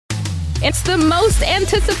It's the most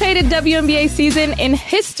anticipated WNBA season in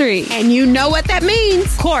history. And you know what that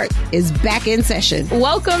means. Court is back in session.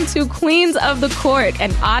 Welcome to Queens of the Court,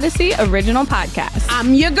 an Odyssey original podcast.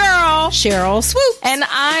 I'm your girl, Cheryl Swoop. And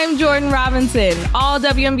I'm Jordan Robinson. All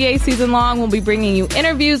WNBA season long, we'll be bringing you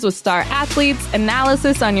interviews with star athletes,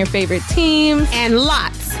 analysis on your favorite teams, and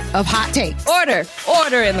lots of hot takes.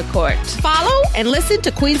 Order in the court. Follow and listen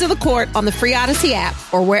to Queens of the Court on the free Odyssey app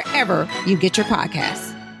or wherever you get your podcasts.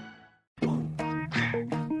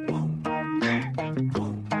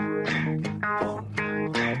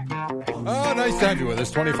 Oh, nice to have you with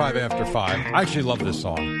us. 25 after 5. I actually love this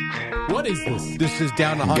song. What is this? This is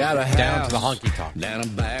Down to the Honky Tonk. Down a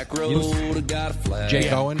back road, got a flag.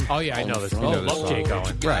 Jake Owen. Oh, yeah, I know this. You know I this love song. Jake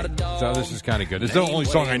Owen. Right. So this is kind of good. It's the only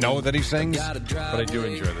song I know that he sings, but I do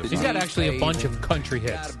enjoy this. He's got actually a bunch of country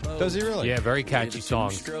hits. Does he really? Yeah, very catchy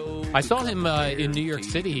songs. I saw him in New York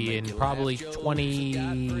City in probably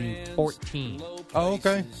 2014. Oh,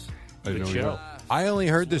 okay. Good show. I only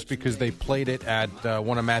heard this because they played it at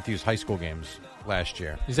one of Matthew's high school games last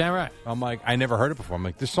year. Is that right? I'm like, I never heard it before. I'm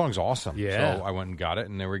like, this song's awesome. Yeah. So I went and got it,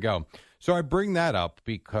 and there we go. So I bring that up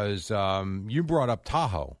because you brought up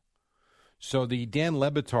Tahoe. So the Dan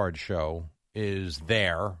Le Batard show is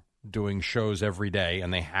there doing shows every day,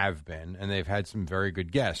 and they have been, and they've had some very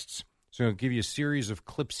good guests. So I'll give you a series of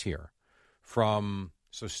clips here from...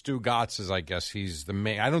 So Stu Gatz is, I guess, he's the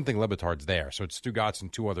main. I don't think Le Batard's there. So it's Stu Gatz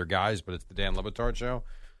and two other guys, but it's the Dan Le Batard show.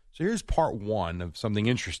 So here's part one of something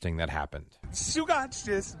interesting that happened. Stu Gatz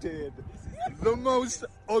just did the most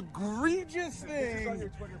egregious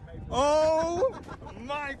thing. Oh,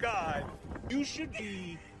 my God. You should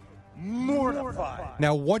be mortified.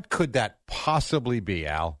 Now, what could that possibly be,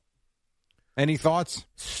 Al? Any thoughts?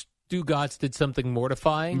 Stu Gatz did something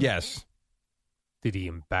mortifying? Yes. Did he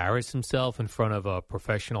embarrass himself in front of a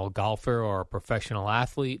professional golfer or a professional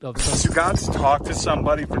athlete of some Stu Gatz talked to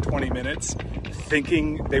somebody for 20 minutes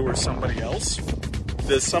thinking they were somebody else.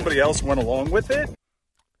 The somebody else went along with it.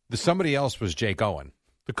 The somebody else was Jake Owen.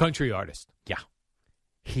 the country artist? Yeah.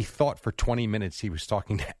 He thought for 20 minutes he was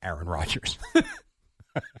talking to Aaron Rodgers.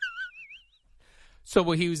 So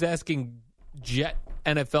he was asking Jet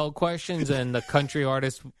NFL questions and the country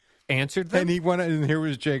artist answered them? And he went, and here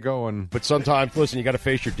was Jake Owen. But sometimes, listen, you got to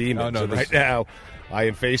face your demons. Oh, no, and right now, I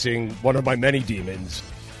am facing one of my many demons.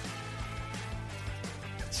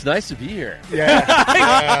 It's nice to be here.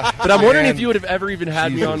 Yeah. But I'm wondering if you would have ever even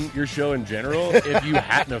had me on your show in general if you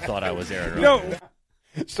hadn't have thought I was Aaron Rodgers.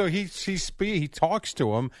 No. So he talks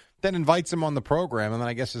to him, then invites him on the program, and then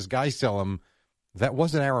I guess his guys tell him that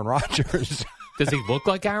wasn't Aaron Rodgers. Does he look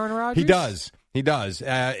like Aaron Rodgers? He does.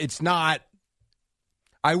 It's not.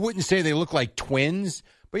 I wouldn't say they look like twins,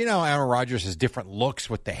 but you know, Aaron Rodgers has different looks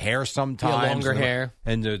with the hair sometimes, longer hair,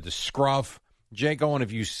 and the scruff. Jake Owen,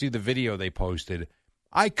 if you see the video they posted,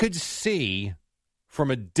 I could see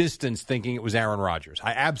from a distance thinking it was Aaron Rodgers.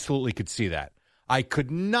 I absolutely could see that. I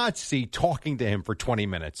could not see talking to him for 20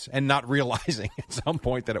 minutes and not realizing at some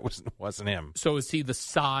point that it wasn't him. So is he the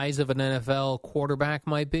size of an NFL quarterback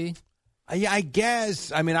might be? Yeah, I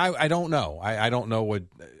guess. I mean, I don't know. I don't know what.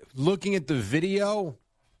 Looking at the video,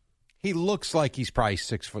 he looks like he's probably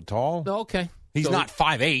 6 foot tall. Okay. He's not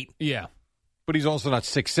 5'8". Yeah. But he's also not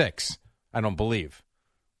 6'6", I don't believe.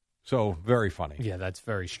 So, very funny. Yeah, that's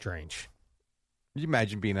very strange. Can you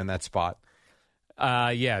imagine being in that spot?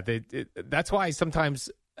 Yeah. That's why sometimes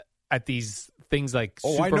at these things like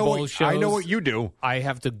Super Bowl shows, I know what you do. I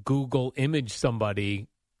have to Google image somebody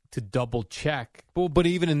to double check. Well, but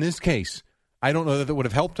even in this case, I don't know that would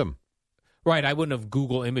have helped him. Right, I wouldn't have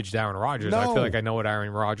Google imaged Aaron Rodgers. No. I feel like I know what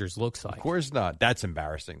Aaron Rodgers looks like. Of course not. That's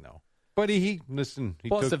embarrassing, though. But he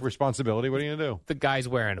took responsibility. What are you going to do? The guy's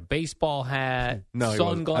wearing a baseball hat, no,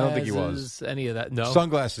 sunglasses. I don't think he was. Any of that? No?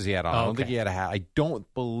 Sunglasses he had on. Oh, I don't think he had a hat. I don't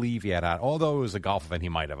believe he had a hat. Although it was a golf event, he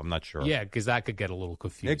might have. I'm not sure. Yeah, because that could get a little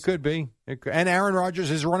confusing. It could be. And Aaron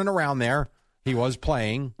Rodgers is running around there. He was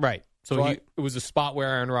playing. Right. So it was a spot where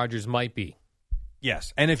Aaron Rodgers might be.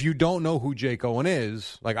 Yes. And if you don't know who Jake Owen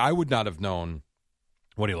is, like I would not have known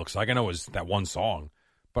what he looks like. I know it was that one song.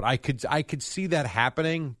 But I could see that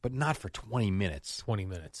happening, but not for 20 minutes. 20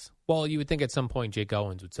 minutes. Well, you would think at some point Jake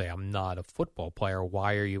Owens would say, I'm not a football player.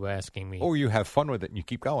 Why are you asking me? Or you have fun with it and you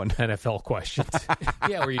keep going. NFL questions.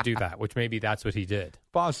 Yeah, or you do that, which maybe that's what he did.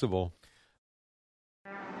 Possible.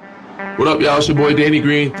 What up, y'all? It's your boy Danny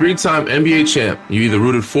Green, 3-time NBA champ. You either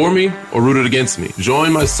rooted for me or rooted against me.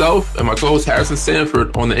 Join myself and my co-host Harrison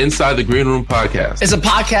Sanford on the Inside the Green Room podcast. It's a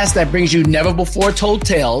podcast that brings you never-before-told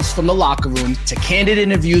tales from the locker room to candid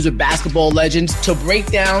interviews with basketball legends to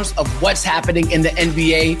breakdowns of what's happening in the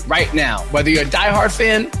NBA right now. Whether you're a diehard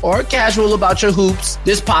fan or casual about your hoops,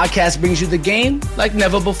 this podcast brings you the game like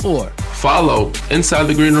never before. Follow Inside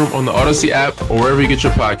the Green Room on the Odyssey app or wherever you get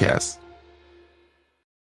your podcasts.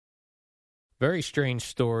 Very strange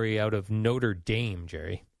story out of Notre Dame,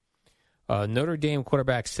 Jerry. Notre Dame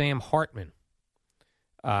quarterback Sam Hartman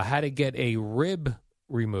had to get a rib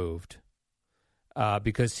removed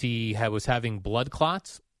because he was having blood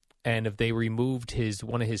clots, and if they removed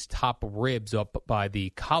one of his top ribs up by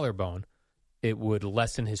the collarbone, it would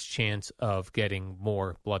lessen his chance of getting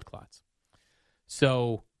more blood clots.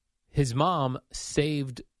 So his mom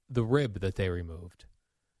saved the rib that they removed,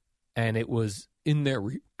 and it was in their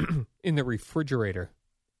in the refrigerator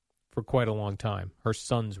for quite a long time. Her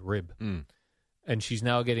son's rib, and she's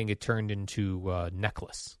now getting it turned into a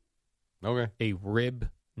necklace. Okay, a rib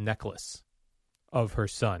necklace of her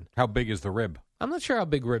son. How big is the rib? I'm not sure how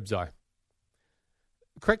big ribs are.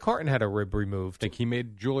 Craig Carton had a rib removed. Think he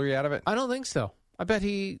made jewelry out of it? I don't think so. I bet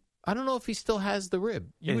I don't know if he still has the rib.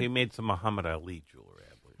 Yeah, he made some Muhammad Ali jewelry,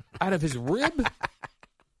 I believe. Out of his rib?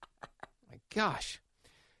 My gosh.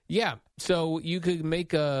 Yeah, so you could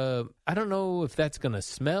make I don't know if that's going to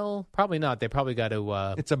smell. Probably not. They probably got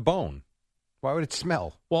to... It's a bone. Why would it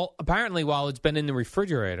smell? Well, apparently while it's been in the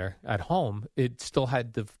refrigerator at home, it still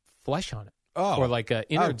had the flesh on it. Oh. Or like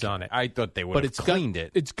innards on it. I thought they would have cleaned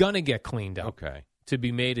it. It's going to get cleaned up. Okay. To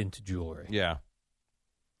be made into jewelry. Yeah.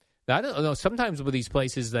 Now, I don't know. Sometimes with these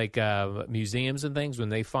places like museums and things, when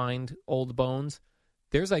they find old bones,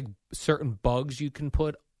 there's like certain bugs you can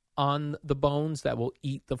put on the bones that will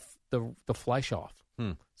eat the flesh off.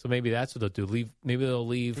 So maybe that's what they'll do. Maybe they'll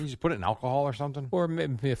leave. Can you just put it in alcohol or something? Or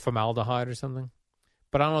maybe formaldehyde or something.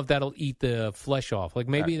 But I don't know if that'll eat the flesh off. Like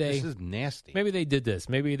maybe this is nasty. Maybe they did this.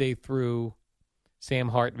 Maybe they threw Sam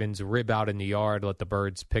Hartman's rib out in the yard, let the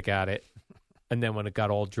birds pick at it. And then when it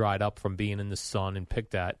got all dried up from being in the sun and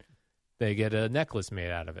picked at, they get a necklace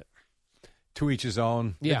made out of it. To each his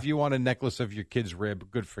own. Yeah. If you want a necklace of your kid's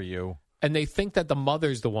rib, good for you. And they think that the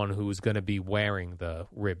mother's the one who's going to be wearing the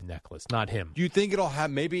rib necklace, not him. Do you think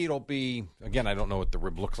maybe it'll be, again, I don't know what the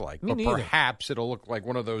rib looks like, but perhaps it'll look like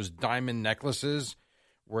one of those diamond necklaces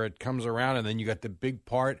where it comes around and then you got the big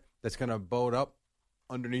part that's going to bow up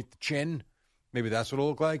underneath the chin. Maybe that's what it'll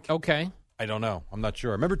look like. Okay. I don't know. I'm not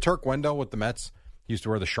sure. Remember Turk Wendell with the Mets? He used to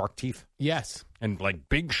wear the shark teeth? Yes. And like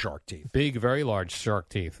big shark teeth. Big, very large shark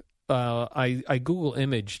teeth. I Google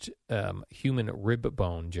imaged human rib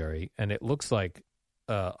bone, Jerry, and it looks like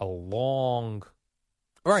a long,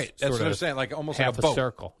 right? That's what I'm saying, like almost half like a boat,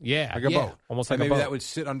 circle. Yeah, like a boat, almost like maybe a boat. That would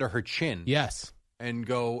sit under her chin. Yes, and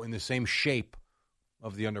go in the same shape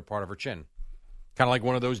of the under part of her chin, kind of like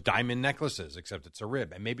one of those diamond necklaces, except it's a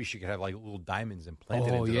rib, and maybe she could have like little diamonds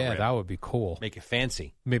implanted. Oh into yeah, the rib. that would be cool. Make it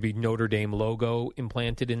fancy. Maybe Notre Dame logo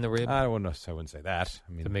implanted in the rib. I wouldn't say that.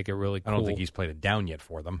 I mean, to make it really cool. I don't think he's played it down yet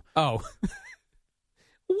for them. Oh.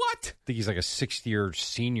 What? I think he's like a 6th-year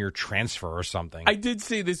senior transfer or something. I did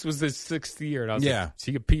see this was his 6th year. And I was like, is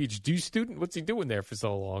he a PhD student? What's he doing there for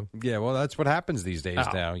so long? Yeah, well, that's what happens these days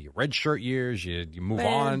now. You redshirt years, you move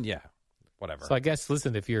on. Yeah, whatever. So I guess,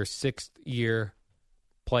 listen, if you're a 6th-year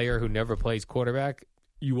player who never plays quarterback,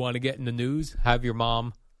 you want to get in the news, have your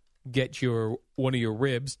mom get one of your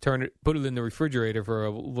ribs, put it in the refrigerator for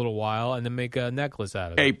a little while, and then make a necklace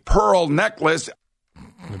out of it. A pearl necklace.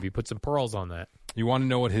 Maybe put some pearls on that. You want to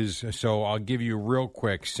know what so I'll give you real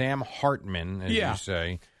quick. Sam Hartman, as you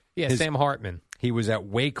say. Yeah, Sam Hartman. He was at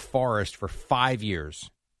Wake Forest for 5 years.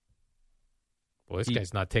 Well, this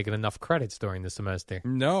guy's not taking enough credits during the semester.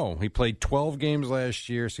 No, he played 12 games last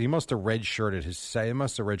year, so he must have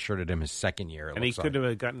redshirted him his second year. And he could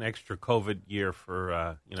have gotten extra COVID year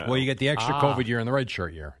for, Well, you get the extra COVID year and the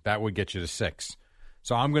redshirt year. That would get you to 6.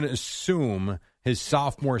 So I'm going to assume his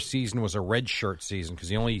sophomore season was a redshirt season because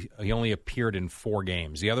he only appeared in 4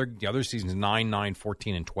 games. The other season's 9, 9,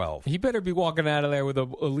 14, and 12. He better be walking out of there with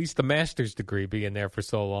at least a master's degree, being there for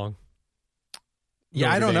so long. Yeah,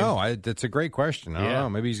 I don't know. That's a great question. I don't know.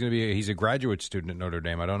 Maybe he's a graduate student at Notre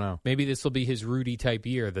Dame. I don't know. Maybe this will be his Rudy type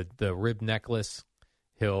year. The rib necklace.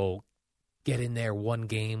 He'll get in there one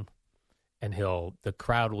game, and the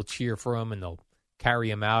crowd will cheer for him, and they'll carry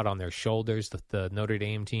him out on their shoulders, the Notre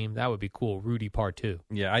Dame team. That would be cool. Rudy Part 2.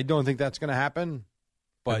 Yeah, I don't think that's going to happen.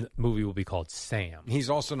 But and the movie will be called Sam. He's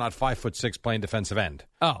also not 5'6" playing defensive end.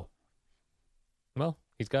 Oh. Well,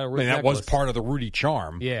 he's got a rib necklace. That was part of the Rudy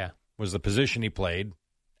charm. Yeah. Was the position he played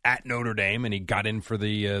at Notre Dame, and he got in for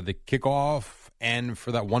the kickoff and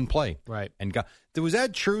for that one play. Right. And was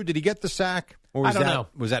that true? Did he get the sack? Or was I don't know.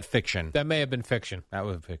 Was that fiction? That may have been fiction. That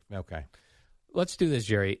was okay. Let's do this,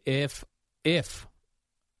 Jerry. If,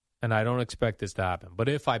 and I don't expect this to happen, but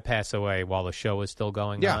if I pass away while the show is still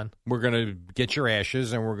going on. We're going to get your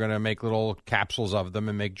ashes, and we're going to make little capsules of them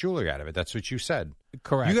and make jewelry out of it. That's what you said.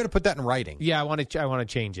 Correct. You got to put that in writing. Yeah, I want to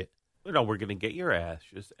change it. No, we're going to get your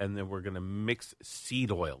ashes, and then we're going to mix seed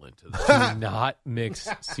oil into them. Do not mix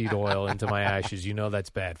seed oil into my ashes. You know that's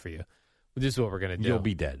bad for you. This is what we're going to do. You'll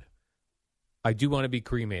be dead. I do want to be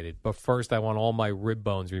cremated, but first I want all my rib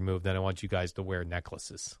bones removed. Then I want you guys to wear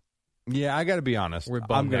necklaces. Yeah, I got to be honest.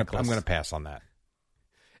 I'm going to pass on that.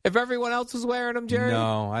 If everyone else was wearing them, Jerry?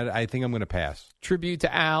 No, I think I'm going to pass. Tribute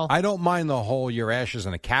to Al? I don't mind the whole your ashes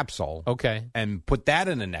in a capsule. Okay. And put that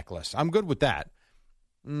in a necklace. I'm good with that.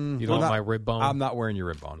 You don't want my rib bone? I'm not wearing your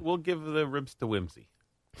rib bone. We'll give the ribs to Whimsy.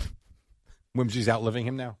 Whimsy's outliving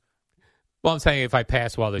him now? Well, I'm saying if I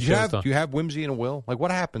pass while the show's done. Do you have Whimsy in a will? Like,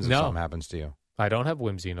 what happens if something happens to you? I don't have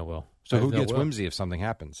Whimsy in a will. So who gets Whimsy if something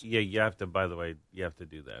happens? Yeah, you have to, by the way, you have to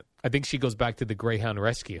do that. I think she goes back to the Greyhound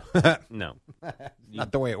Rescue. No.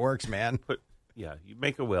 Not the way it works, man. You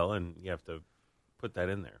make a will, and you have to put that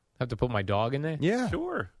in there. Have to put my dog in there? Yeah.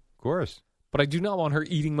 Sure. Of course. But I do not want her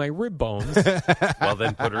eating my rib bones. Well,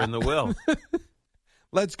 then put her in the will.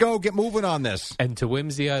 Let's go. Get moving on this. And to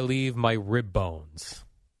Whimsy, I leave my rib bones.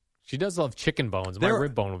 She does love chicken bones. My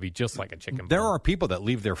rib bone would be just like a chicken bone. There are people that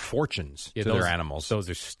leave their fortunes to their animals. Those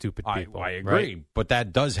are stupid people. I agree. Right? But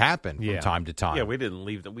that does happen from time to time. Yeah, we didn't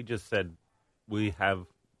leave them. We just said we have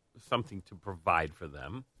something to provide for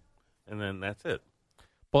them, and then that's it.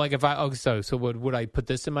 But like if so would I put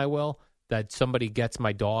this in my will? That somebody gets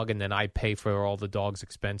my dog and then I pay for all the dog's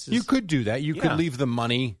expenses? You could do that. You could leave the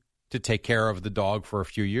money to take care of the dog for a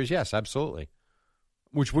few years. Yes, absolutely.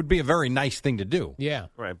 Which would be a very nice thing to do. Yeah.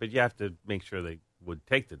 Right, but you have to make sure they would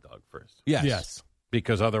take the dog first. Yes.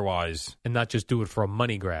 Because otherwise... And not just do it for a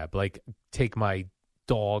money grab. Like take my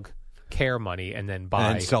dog care money and then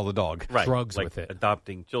buy... And sell the dog. Drugs like with it.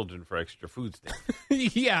 Adopting children for extra food stamps.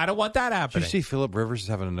 Yeah, I don't want that happening. Did you see Philip Rivers is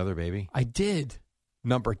having another baby? I did.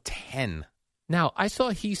 Number 10. Now, I saw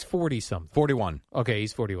he's 40-something. 41. Okay,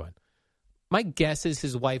 he's 41. My guess is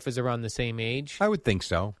his wife is around the same age. I would think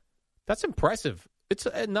so. That's impressive. It's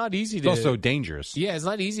not easy to... It's also dangerous. Yeah, it's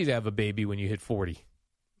not easy to have a baby when you hit 40.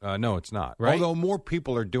 No, it's not. Right? Although more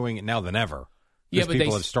people are doing it now than ever. Yeah, Because but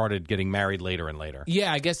people have started getting married later and later.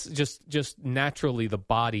 Yeah, I guess just naturally the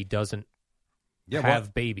body doesn't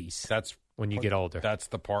have babies. That's when you get older. That's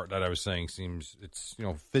the part that I was saying seems it's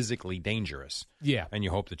physically dangerous. Yeah. And you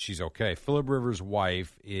hope that she's okay. Philip Rivers'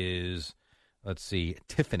 wife is, let's see,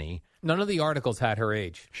 Tiffany. None of the articles had her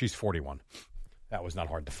age. She's 41. That was not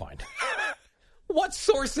hard to find. What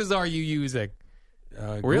sources are you using?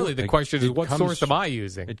 Really, the question is, what source am I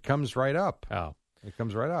using? It comes right up. Oh. It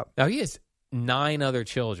comes right up. Now, he has 9 other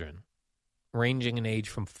children, ranging in age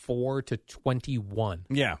from 4 to 21.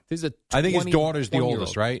 Yeah. I think his daughter's the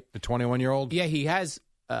oldest, right? The 21-year-old? Yeah, he has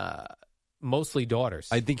mostly daughters.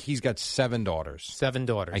 I think he's got 7 daughters. 7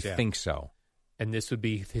 daughters, I think so. And this would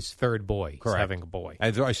be his third boy. Correct. He's having a boy.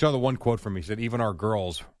 I saw the one quote from him. He said, even our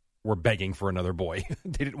girls were begging for another boy.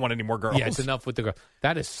 They didn't want any more girls. Yeah, it's enough with the girl.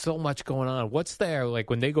 That is so much going on. What's there?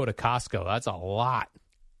 Like when they go to Costco, that's a lot.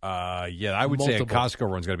 Yeah, I would say a Costco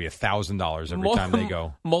run's going to be $1,000 every time they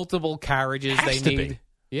go. Multiple carriages Has they to need. be.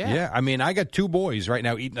 Yeah. I mean, I got 2 boys right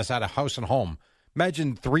now eating us out of house and home.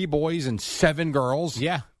 Imagine 3 boys and 7 girls.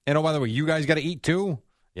 Yeah. And oh, by the way, you guys got to eat too?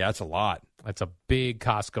 Yeah, that's a lot. That's a big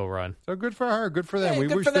Costco run. So good for her. Good for them. Yeah, we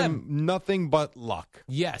good wish for them nothing but luck.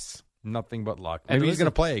 Yes. Nothing but luck. And Maybe he's listen-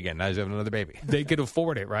 going to play again. Now he's having another baby. They could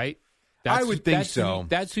afford it, right? I would think that's so.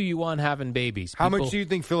 That's who you want having babies. How People- much do you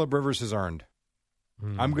think Philip Rivers has earned?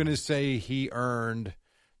 I'm going to say he earned.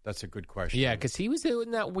 That's a good question. Yeah, because he was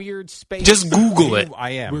in that weird space. Just Google it. I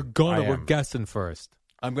am. We're guessing first.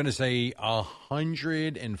 I'm going to say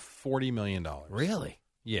 $140 million. Really?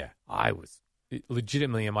 Yeah. I was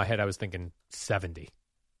legitimately in my head. I was thinking 70.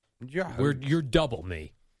 Yeah. You're double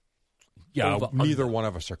me. Yeah. Over- Neither one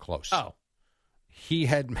of us are close. Oh, He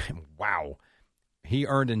had. Wow. He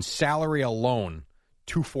earned in salary alone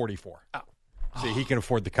 $244. Oh. See, he can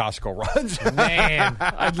afford the Costco runs. Man,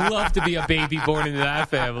 I'd love to be a baby born into that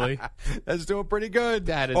family. That's doing pretty good.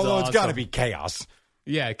 That is Although it's got to awesome. be chaos.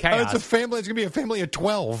 Yeah, chaos. It's a family. It's going to be a family of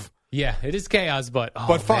 12. Yeah, it is chaos, but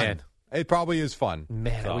fun. Man. It probably is fun.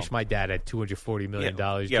 Man, I So. wish my dad had $240 million,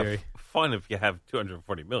 yeah, Jerry. fun if you have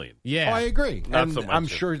 $240 million. Yeah. Oh, I agree. Not and so much I'm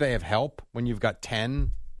if- sure they have help when you've got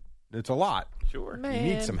 10. It's a lot. Sure. You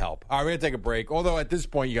need some help. All right, we're going to take a break. Although at this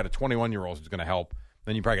point, you got a 21-year-old who's going to help.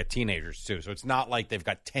 Then you probably got teenagers, too. So it's not like they've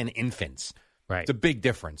got 10 infants. Right. It's a big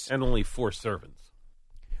difference. And only 4 servants.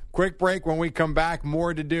 Quick break. When we come back,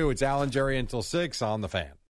 more to do. It's Al and Jerry until 6 on The Fan.